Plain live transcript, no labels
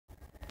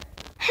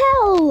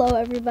Hello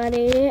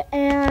everybody,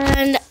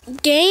 and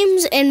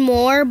games and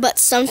more, but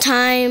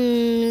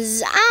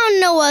sometimes I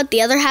don't know what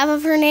the other half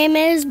of her name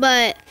is,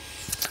 but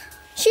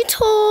she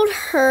told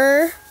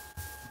her,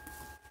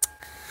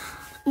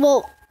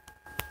 well,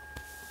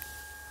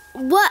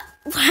 what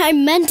I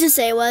meant to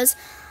say was,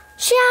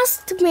 she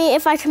asked me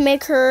if I could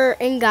make her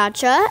in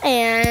gacha,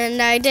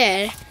 and I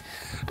did.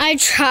 I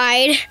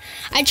tried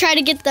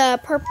to get the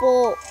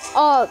purple,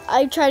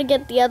 I tried to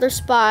get the other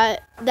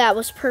spot that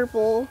was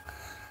purple.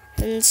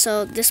 And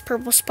so this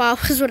purple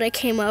spot was what I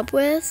came up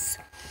with.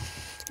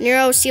 Near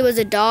OC was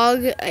a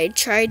dog. I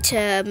tried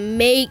to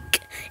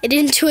make it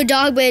into a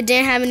dog, but it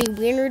didn't have any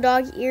wiener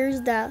dog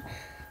ears that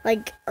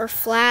are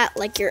flat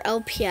like your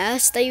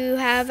LPS that you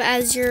have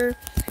as your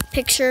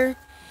picture.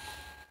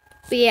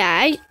 But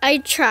yeah, I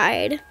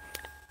tried.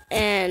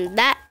 And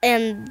that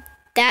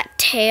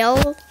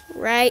tail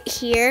right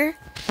here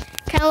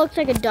kind of looks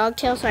like a dog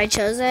tail, so I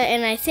chose it,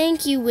 and I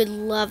think you would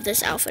love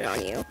this outfit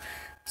on you.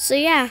 So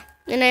yeah.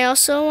 And I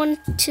also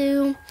want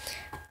to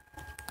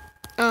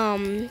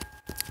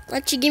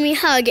let you give me a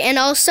hug. And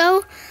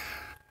also,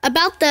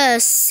 about the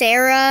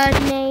Sarah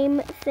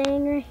name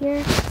thing right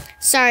here.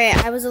 Sorry,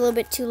 I was a little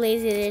bit too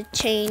lazy to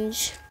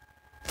change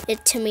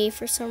it to me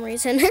for some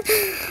reason.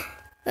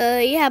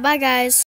 Yeah, bye guys.